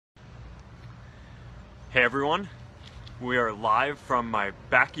Hey everyone, we are live from my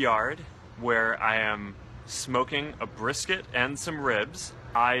backyard where I am smoking a brisket and some ribs.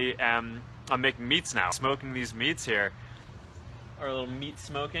 I'm making meats now. Smoking these meats here. Our little meat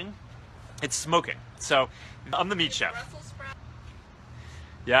smoking. It's smoking. So I'm the meat chef.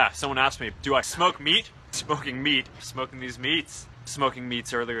 Yeah, someone asked me, do I smoke meat? Smoking meat. Smoking these meats. Smoking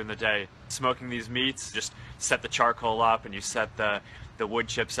meats earlier in the day. Smoking these meats, just set the charcoal up and you set the wood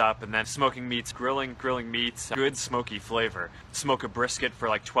chips up, and then smoking meats, grilling meats, good smoky flavor. Smoke a brisket for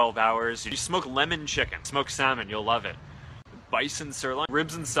like 12 hours. You smoke lemon chicken, smoke salmon, you'll love it. Bison sirloin,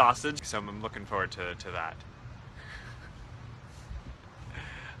 ribs and sausage, so I'm looking forward to that.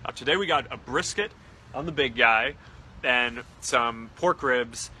 Today we got a brisket on the big guy and some pork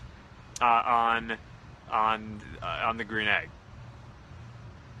ribs on the green egg.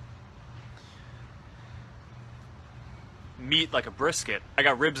 Meat like a brisket. I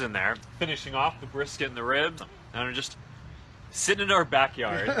got ribs in there. Finishing off the brisket and the ribs. And I'm just sitting in our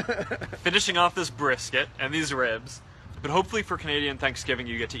backyard, finishing off this brisket and these ribs. But hopefully for Canadian Thanksgiving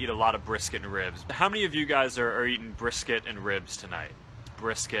you get to eat a lot of brisket and ribs. How many of you guys are eating brisket and ribs tonight?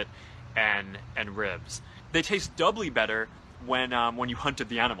 Brisket and ribs. They taste doubly better when you hunted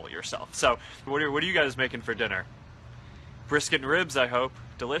the animal yourself. So what are you guys making for dinner? Brisket and ribs, I hope.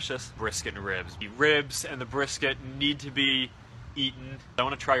 Delicious. Brisket and ribs. The ribs and the brisket need to be eaten. I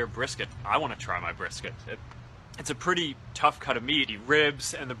want to try your brisket. I want to try my brisket. It's a pretty tough cut of meat. The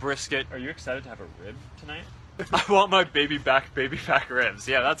ribs and the brisket. Are you excited to have a rib tonight? I want my baby back ribs.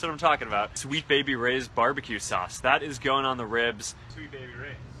 Yeah, that's what I'm talking about. Sweet Baby Ray's barbecue sauce. That is going on the ribs. Sweet Baby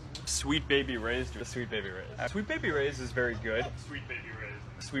Ray's. Sweet Baby Ray's. The Sweet Baby Ray's. Sweet Baby Ray's is very good. Sweet Baby Ray's.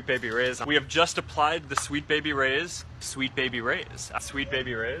 Sweet Baby Ray's. We have just applied the Sweet Baby Ray's. Sweet Baby Ray's. Sweet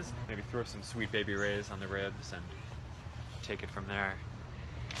Baby Ray's. Maybe throw some Sweet Baby Ray's on the ribs and take it from there.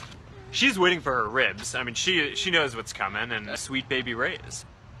 She's waiting for her ribs. I mean, she knows what's coming, and Sweet Baby Ray's.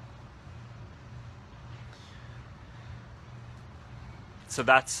 So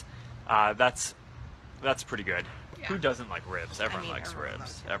that's pretty good. Yeah. Who doesn't like ribs? Everyone likes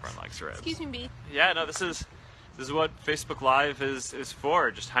ribs. Everyone likes ribs. Excuse me, B. Yeah, no, this is what Facebook Live is for.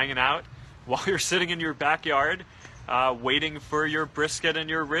 Just hanging out while you're sitting in your backyard, waiting for your brisket and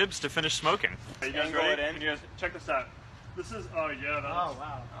your ribs to finish smoking. Are you guys ready? Can you guys check this out? This is oh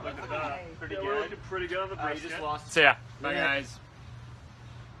wow. Look at that. Pretty good. We're looking pretty good on the brisket. So yeah. Bye guys.